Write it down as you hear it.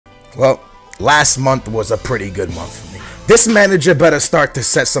Well, last month was a pretty good month for me. This manager better start to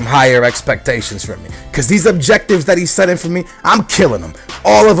set some higher expectations for me, because these objectives that he's setting for me, I'm killing them.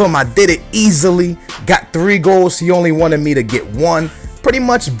 All of them, I did it easily. Got 3 goals. He only wanted me to get 1. Pretty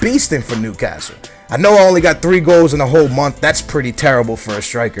much beasting for Newcastle. I know I only got 3 goals in a whole month. That's pretty terrible for a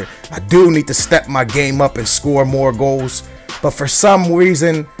striker. I do need to step my game up and score more goals. But for some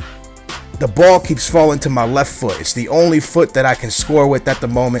reason, the ball keeps falling to my left foot. It's the only foot that I can score with at the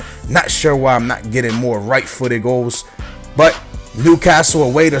moment. Not sure why I'm not getting more right-footed goals. But Newcastle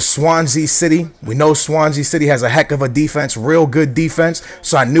away to Swansea City. We know Swansea City has a heck of a defense, real good defense.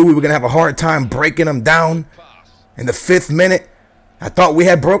 So I knew we were going to have a hard time breaking them down. In the 5th minute, I thought we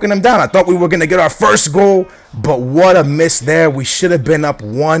had broken them down. I thought we were going to get our first goal. But what a miss there. We should have been up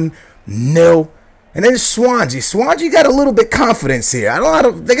 1-0. And then Swansea. Swansea got a little bit confidence here.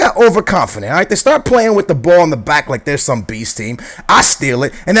 They got overconfident. All right, they start playing with the ball in the back like there's some beast team. I steal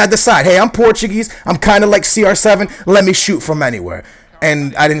it, and I decide, hey, I'm Portuguese. I'm kind of like CR7. Let me shoot from anywhere.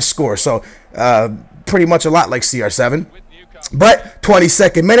 And I didn't score. So pretty much a lot like CR7. But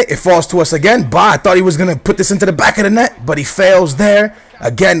 22nd minute, it falls to us again. I thought he was going to put this into the back of the net, but he fails there.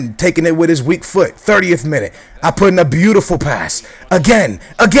 Again, taking it with his weak foot. 30th minute, I put in a beautiful pass. Again.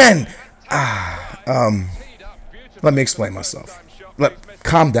 Let me explain myself.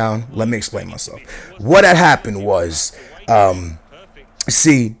 Calm down. Let me explain myself. What had happened was,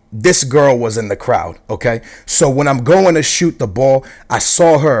 see, this girl was in the crowd, okay? So when I'm going to shoot the ball, I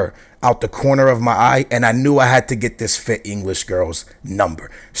saw her out the corner of my eye, and I knew I had to get this fit English girl's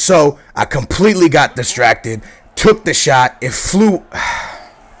number. So I completely got distracted, took the shot, it flew.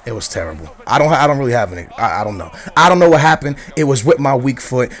 It was terrible. I don't really have any. I don't know. I don't know what happened. It was with my weak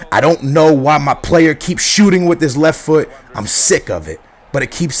foot. I don't know why my player keeps shooting with his left foot. I'm sick of it, but it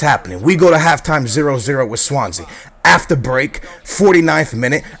keeps happening. We go to halftime 0-0 with Swansea. After break, 49th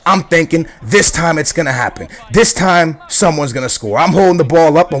minute, I'm thinking this time it's going to happen. This time someone's going to score. I'm holding the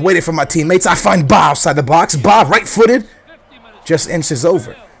ball up. I'm waiting for my teammates. I find Ba outside the box. Ba, right-footed, just inches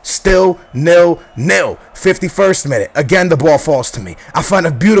over. Still 0-0. 51st minute. Again, the ball falls to me. I find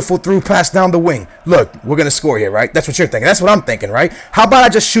a beautiful through pass down the wing. Look, we're going to score here, right? That's what you're thinking. That's what I'm thinking, right? How about I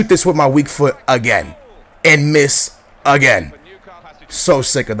just shoot this with my weak foot again and miss again? So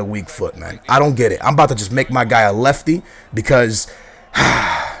sick of the weak foot, man. I don't get it. I'm about to just make my guy a lefty because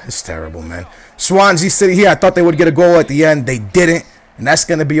it's terrible, man. Swansea City here. I thought they would get a goal at the end. They didn't. And that's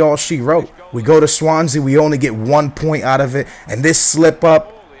going to be all she wrote. We go to Swansea. We only get 1 point out of it. And this slip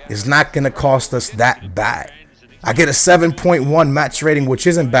up is not going to cost us that bad. I get a 7.1 match rating, which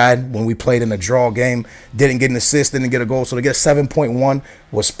isn't bad when we played in a draw game. Didn't get an assist, didn't get a goal. So to get a 7.1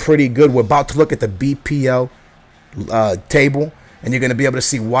 was pretty good. We're about to look at the BPL table, and you're going to be able to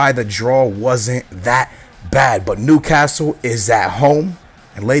see why the draw wasn't that bad. But Newcastle is at home.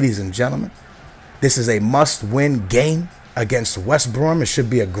 And ladies and gentlemen, this is a must-win game against West Brom. It should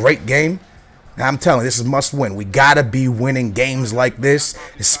be a great game. And I'm telling you, this is must win. We got to be winning games like this,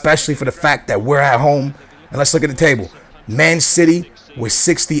 especially for the fact that we're at home. And let's look at the table. Man City with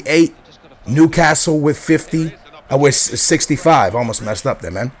 68. Newcastle with 50. With 65. Almost messed up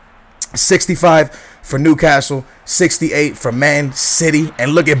there, man. 65 for Newcastle. 68 for Man City.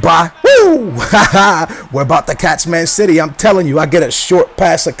 And look at Ba. Woo! We're about to catch Man City. I'm telling you, I get a short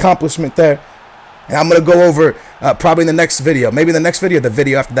pass accomplishment there. And I'm going to go over probably in the next video. Maybe in the next video, the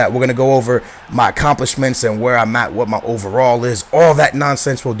video after that, we're going to go over my accomplishments and where I'm at, what my overall is. All that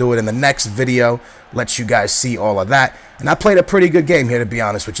nonsense, we'll do it in the next video. Let you guys see all of that. And I played a pretty good game here, to be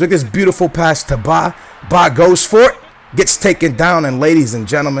honest with you. Look at this beautiful pass to Ba. Ba goes for it, gets taken down, and ladies and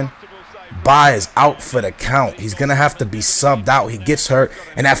gentlemen, Ba is out for the count. He's going to have to be subbed out. He gets hurt.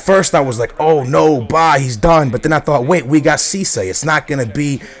 And at first I was like, oh no, Ba, he's done. But then I thought, wait, we got Cisse. It's not going to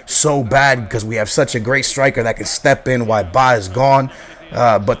be so bad because we have such a great striker that can step in while Ba is gone.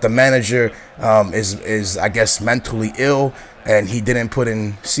 But the manager is, I guess, mentally ill, and he didn't put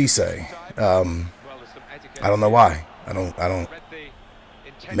in Cisse. I don't know why. I don't.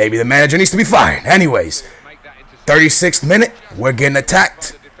 Maybe the manager needs to be fired. Anyways, 36th minute, we're getting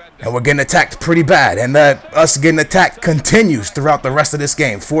attacked. And we're getting attacked pretty bad. And us getting attacked continues throughout the rest of this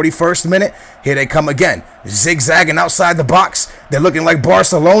game. 41st minute, here they come again. Zigzagging outside the box. They're looking like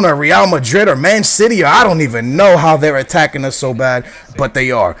Barcelona, Real Madrid, or Man City. Or I don't even know how they're attacking us so bad, but they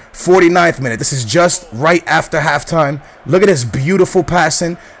are. 49th minute. This is just right after halftime. Look at this beautiful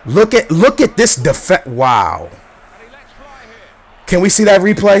passing. Look at this defense. Wow. Can we see that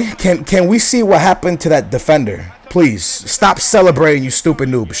replay? Can we see what happened to that defender? Please, stop celebrating, you stupid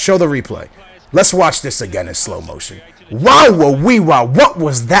noob. Show the replay. Let's watch this again in slow motion. Wow, wow, what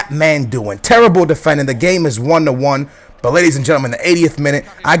was that man doing? Terrible defending. The game is 1-1. But ladies and gentlemen, the 80th minute,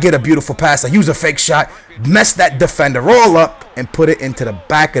 I get a beautiful pass. I use a fake shot, mess that defender all up, and put it into the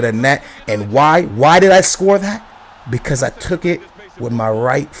back of the net. And why? Why did I score that? Because I took it with my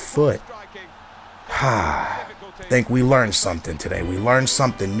right foot. I think we learned something today. We learned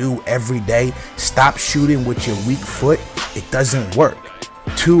something new every day. Stop shooting with your weak foot. It doesn't work.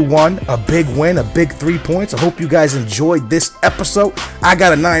 2-1, a big win, a big 3 points. I hope you guys enjoyed this episode. I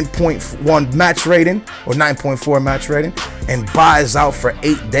got a 9.1 match rating, or 9.4 match rating, and Ba is out for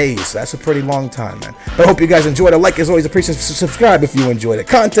 8 days. So that's a pretty long time, man. But I hope you guys enjoyed it. Like is always appreciated. Subscribe if you enjoy the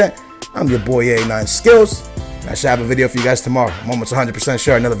content. I'm your boy A9 Skills. And I should have a video for you guys tomorrow. I'm almost 100%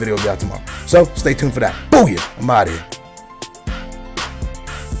 sure another video will be out tomorrow. So stay tuned for that. Booyah! I'm out of here.